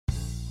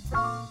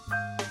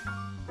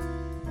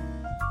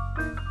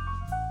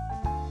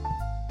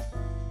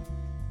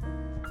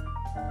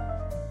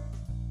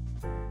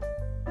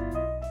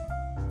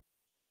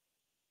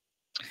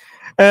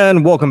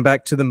And welcome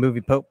back to the Movie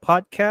Pope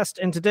podcast.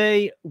 And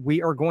today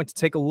we are going to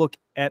take a look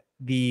at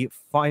the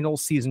final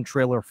season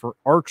trailer for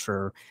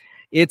Archer.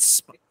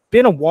 It's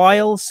been a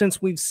while since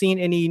we've seen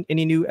any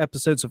new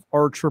episodes of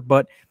Archer,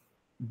 but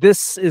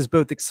this is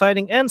both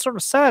exciting and sort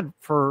of sad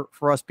for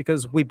us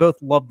because we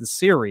both love the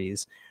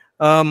series.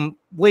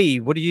 Lee,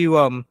 what do you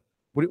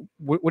what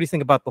do you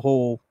think about the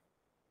whole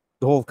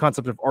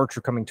concept of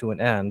Archer coming to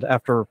an end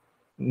after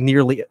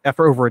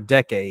over a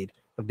decade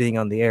of being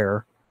on the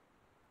air?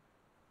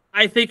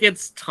 I think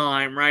it's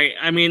time, right?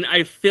 I mean,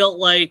 I feel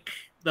like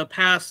the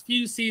past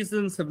few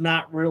seasons have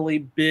not really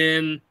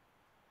been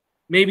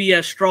maybe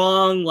as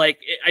strong.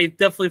 I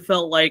definitely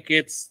felt like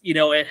it's,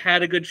 it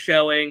had a good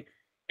showing.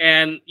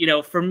 And,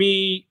 for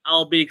me,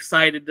 I'll be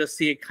excited to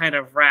see it kind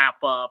of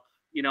wrap up.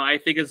 I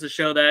think it's a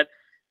show that,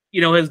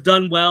 has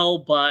done well,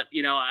 but,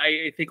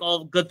 I think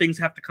all good things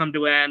have to come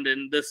to an end.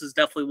 And this is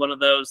definitely one of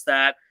those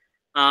that,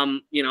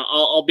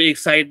 I'll be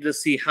excited to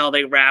see how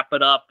they wrap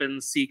it up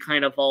and see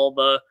kind of all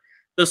the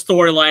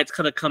storylines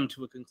kind of come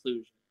to a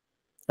conclusion.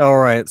 All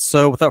right,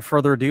 so without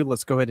further ado,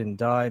 let's go ahead and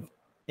dive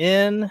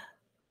in.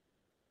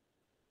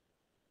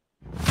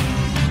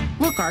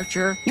 Look,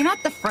 Archer, you're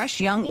not the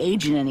fresh young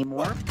agent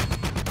anymore.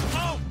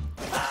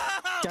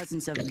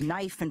 Dozens of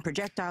knife and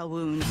projectile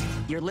wounds.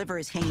 Your liver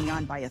is hanging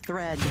on by a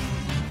thread.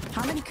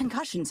 How many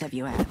concussions have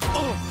you had?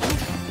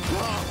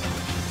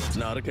 It's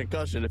not a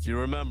concussion if you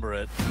remember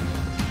it.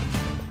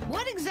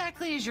 What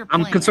exactly is your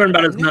plan? I'm concerned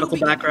about his medical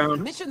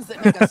background. Missions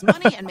that make us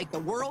money and make the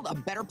world a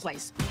better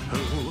place.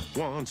 Who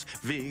wants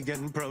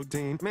vegan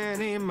protein?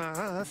 Many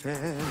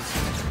muffins.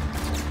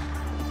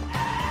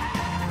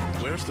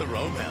 Where's the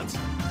romance?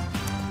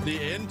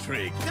 The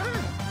intrigue.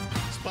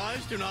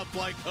 Spies do not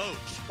fly coach.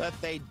 But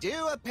they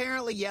do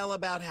apparently yell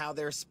about how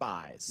they're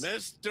spies.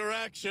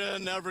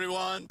 Misdirection,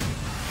 everyone.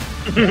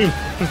 Going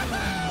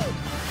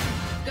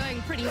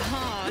pretty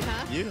hard,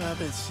 huh? You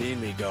haven't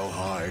seen me go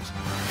hard.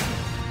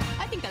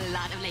 I think a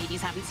lot of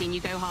ladies haven't seen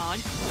you go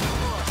hard.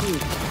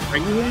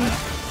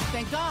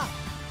 Thank God,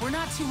 we're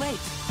not too late.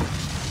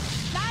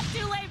 Not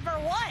too late for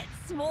what?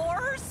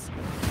 S'mores?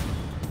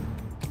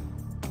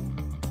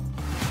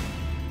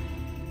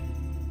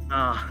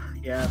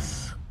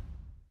 Yes.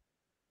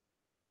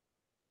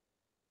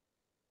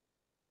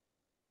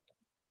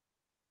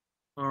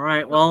 All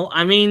right. Well,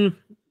 I mean,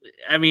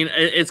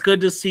 it's good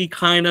to see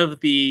kind of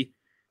the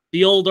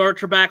old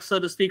Archer back, so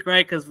to speak,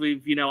 right? Because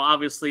we've,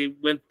 obviously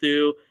went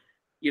through,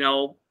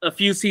 a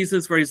few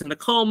seasons where he's in a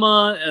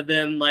coma, and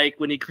then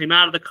when he came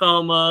out of the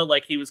coma,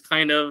 he was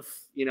kind of,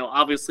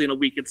 obviously in a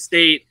weakened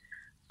state.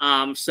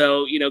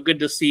 So, good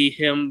to see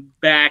him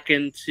back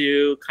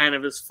into kind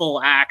of his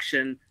full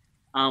action.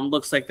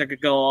 Looks like they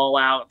could go all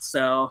out.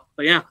 So,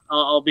 but yeah,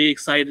 I'll be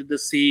excited to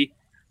see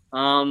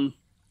how it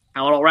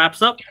all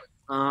wraps up.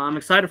 I'm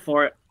excited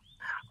for it.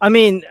 I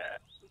mean,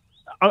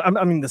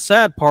 the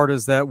sad part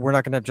is that we're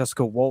not going to have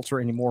Jessica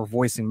Walter anymore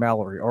voicing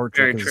Mallory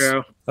Archer. Very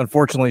true.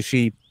 Unfortunately,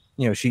 she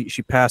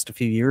passed a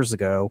few years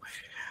ago.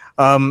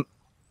 For me,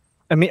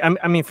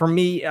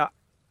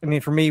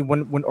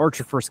 when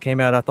Archer first came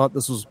out, I thought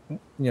this was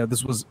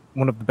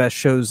one of the best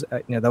shows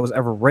that was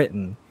ever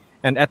written.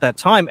 And at that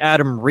time,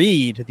 Adam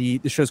Reed,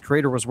 the show's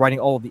creator, was writing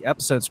all of the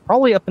episodes,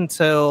 probably up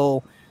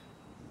until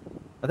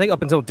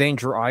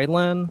Danger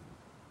Island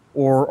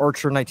or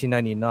Archer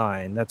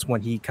 1999. That's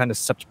when he kind of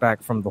stepped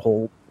back from the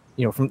whole,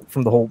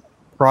 from the whole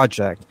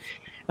project.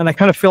 And I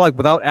kind of feel like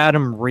without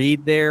Adam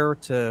Reed there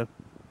to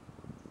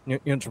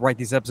write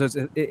these episodes,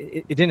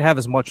 it didn't have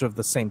as much of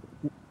the same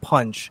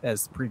punch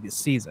as the previous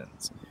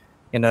seasons.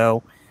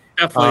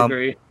 Definitely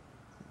agree.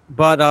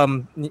 But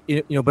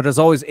but as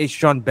always, H.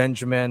 John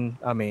Benjamin,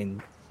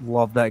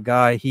 love that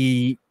guy.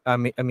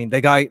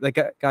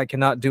 That guy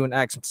cannot do an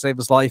accent to save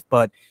his life,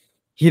 but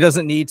he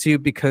doesn't need to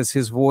because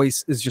his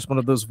voice is just one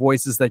of those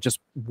voices that just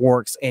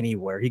works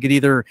anywhere. He could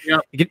either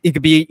he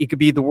could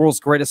be the world's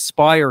greatest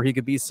spy, or he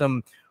could be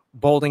some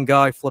balding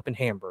guy flipping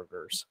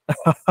hamburgers.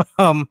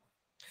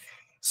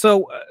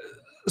 So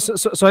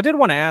I did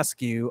want to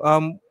ask you,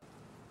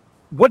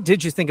 what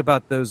did you think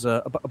about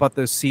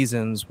those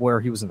seasons where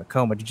he was in the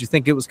coma? Did you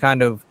think it was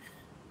kind of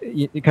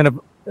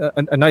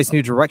a nice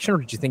new direction, or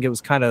did you think it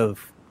was kind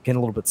of getting a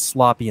little bit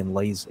sloppy and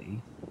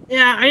lazy?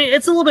 Yeah,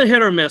 it's a little bit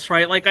hit or miss,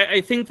 right? I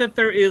think that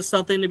there is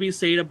something to be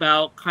said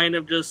about kind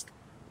of just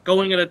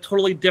going in a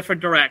totally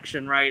different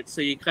direction, right?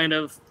 So you kind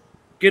of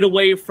get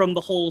away from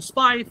the whole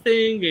spy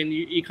thing, and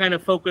you kind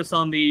of focus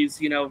on these,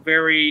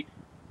 very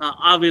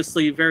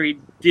obviously very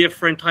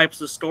different types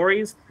of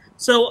stories.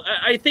 So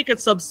I think in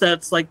some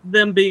sense,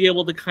 them being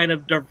able to kind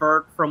of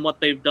divert from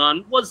what they've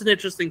done was an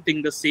interesting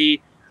thing to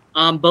see.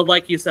 But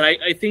like you said,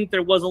 I think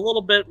there was a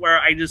little bit where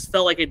I just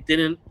felt like it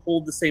didn't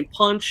hold the same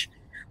punch.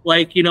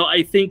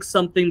 I think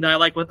something that I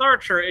like with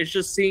Archer is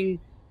just seeing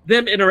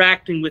them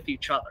interacting with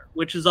each other,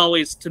 which is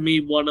always, to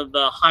me, one of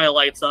the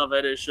highlights of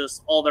it, is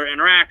just all their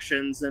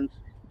interactions. And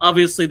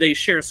obviously they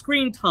share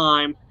screen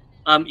time,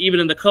 even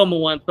in the coma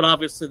ones, but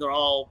obviously they're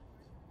all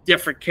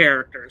different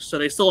characters, so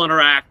they still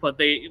interact, but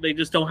they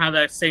just don't have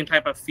that same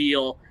type of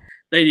feel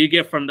that you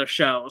get from the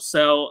show.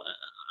 So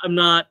I'm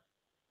not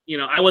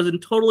I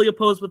wasn't totally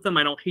opposed with them.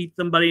 I don't hate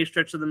them by any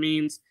stretch of the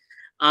means.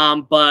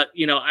 But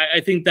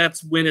I think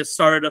that's when it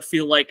started to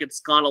feel like it's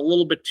gone a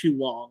little bit too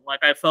long.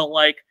 Like I felt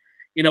like,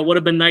 would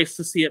have been nice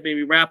to see it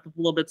maybe wrap up a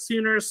little bit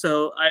sooner.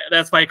 So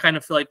that's why I kind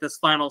of feel like this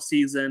final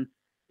season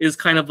is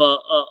kind of a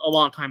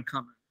long time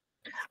coming.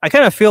 I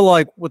kind of feel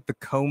like with the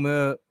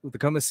coma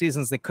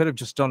seasons, they could have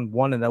just done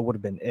one and that would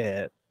have been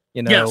it.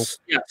 Yes.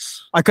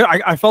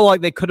 I felt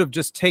like they could have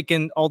just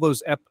taken all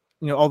those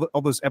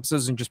all those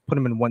episodes and just put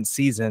them in one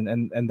season,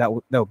 and that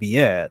would be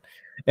it.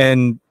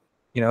 And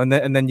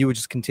and then you would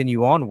just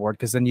continue onward,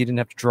 because then you didn't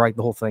have to drag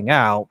the whole thing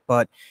out.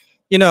 But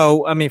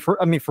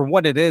for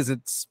what it is,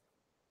 it's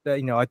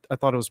I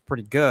thought it was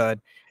pretty good.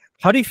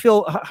 How do you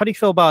feel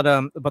about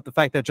the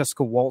fact that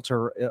Jessica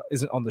Walter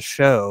isn't on the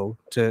show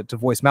to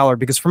voice Mallory?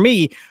 Because for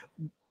me,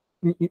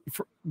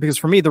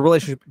 the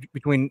relationship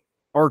between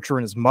Archer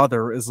and his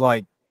mother is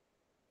like,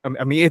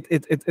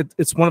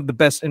 it's one of the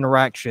best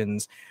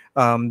interactions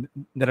that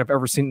I've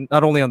ever seen,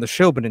 not only on the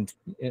show but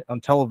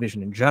on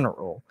television in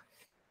general.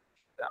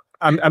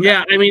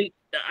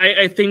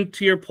 I think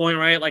to your point,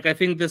 right? Like, I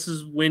think this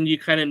is when you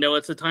kind of know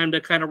it's a time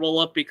to kind of roll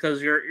up,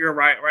 because you're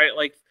right?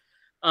 Like,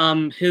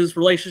 his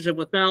relationship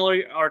with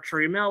Archer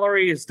and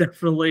Mallory is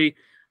definitely,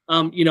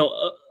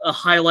 a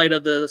highlight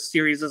of the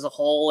series as a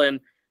whole. And,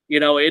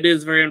 it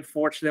is very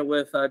unfortunate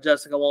with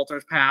Jessica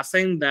Walter's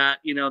passing that,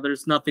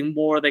 there's nothing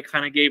more. They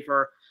kind of gave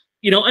her,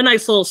 a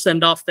nice little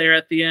send off there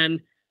at the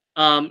end,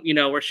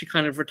 where she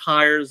kind of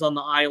retires on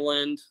the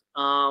island,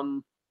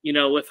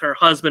 with her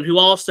husband, who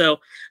also,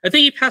 I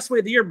think he passed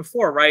away the year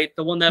before, right?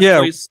 The one that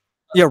voiced...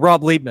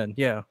 Rob Liebman,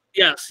 yeah.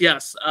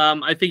 Yes.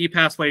 I think he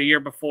passed away a year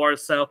before,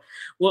 so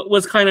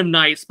was kind of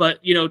nice.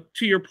 But, to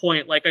your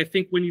point, like, I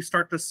think when you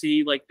start to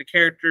see, like, the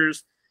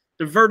characters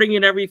diverting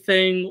and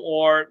everything,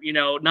 or,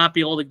 not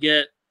be able to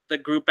get the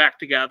group back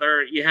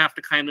together, you have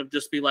to kind of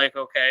just be like,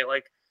 okay,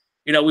 like,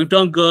 we've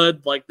done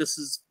good. Like, this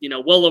is,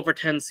 well over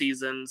 10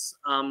 seasons.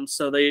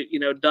 So they,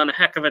 done a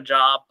heck of a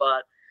job.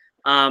 But,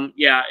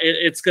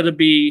 it's going to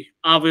be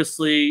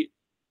obviously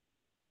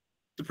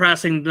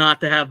depressing not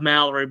to have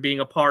Mallory being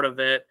a part of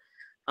it.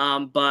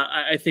 But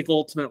I think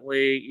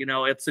ultimately,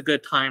 it's a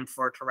good time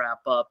for it to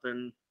wrap up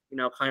and,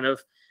 kind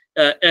of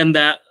end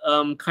that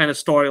kind of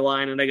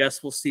storyline. And I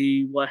guess we'll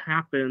see what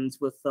happens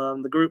with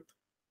the group.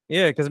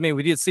 Yeah, because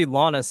we did see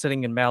Lana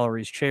sitting in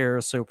Mallory's chair,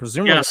 so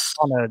presumably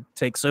Lana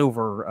takes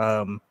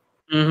over.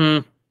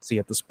 See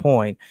at this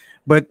point,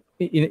 but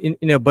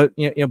but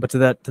to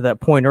that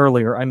point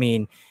earlier,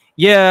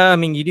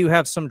 you do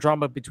have some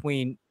drama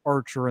between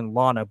Archer and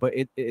Lana, but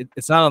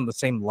it's not on the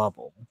same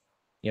level,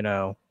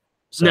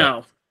 So.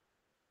 No.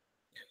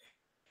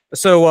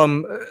 So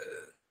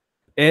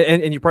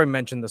and you probably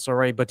mentioned this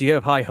already, but do you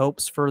have high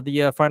hopes for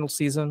the final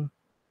season?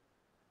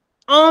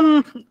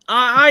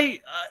 I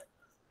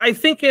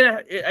think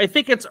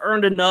it's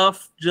earned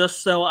enough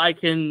just so I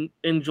can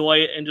enjoy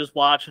it and just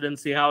watch it and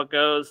see how it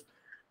goes.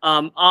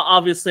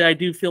 Obviously, I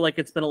do feel like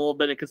it's been a little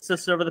bit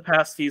inconsistent over the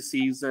past few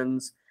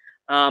seasons.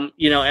 And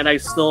I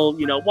still,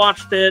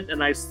 watched it,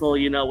 and I still,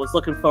 was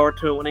looking forward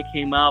to it when it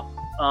came up.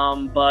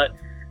 But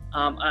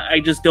I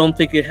just don't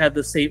think it had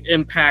the same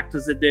impact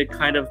as it did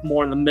kind of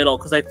more in the middle,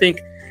 because I think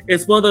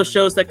it's one of those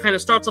shows that kind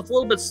of starts off a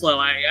little bit slow.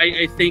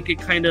 I think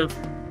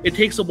it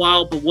takes a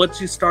while, but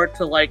once you start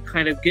to like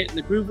kind of get in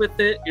the groove with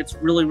it, it's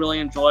really, really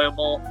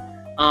enjoyable.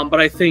 But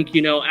I think,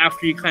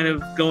 after you kind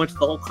of go into the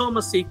whole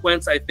coma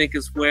sequence, I think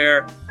is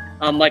where,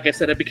 like I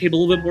said, it became a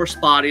little bit more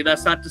spotty.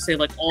 That's not to say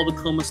like all the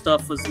coma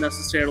stuff was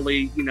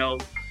necessarily,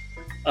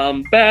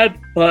 bad,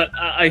 but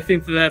I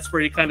think that's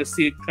where you kind of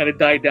see it kind of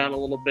die down a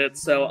little bit.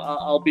 So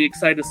I'll be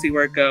excited to see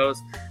where it goes.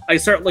 I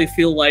certainly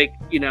feel like,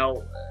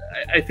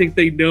 I think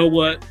they know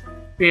what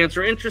fans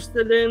are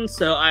interested in.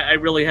 So I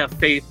really have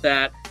faith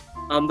that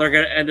they're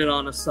going to end it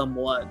on a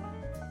somewhat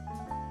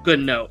good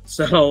note.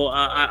 So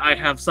I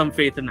have some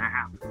faith in that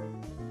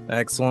happening.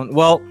 Excellent.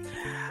 Well,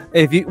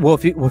 if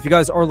you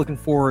guys are looking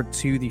forward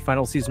to the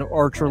final season of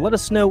Archer, let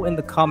us know in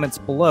the comments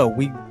below.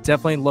 We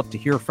definitely love to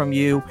hear from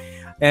you.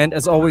 And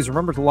as always,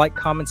 remember to like,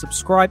 comment,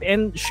 subscribe,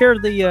 and share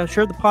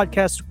the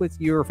podcast with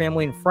your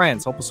family and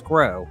friends. Help us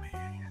grow.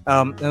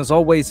 And as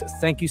always,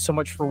 thank you so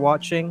much for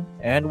watching,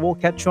 and we'll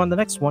catch you on the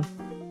next one.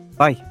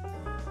 Bye.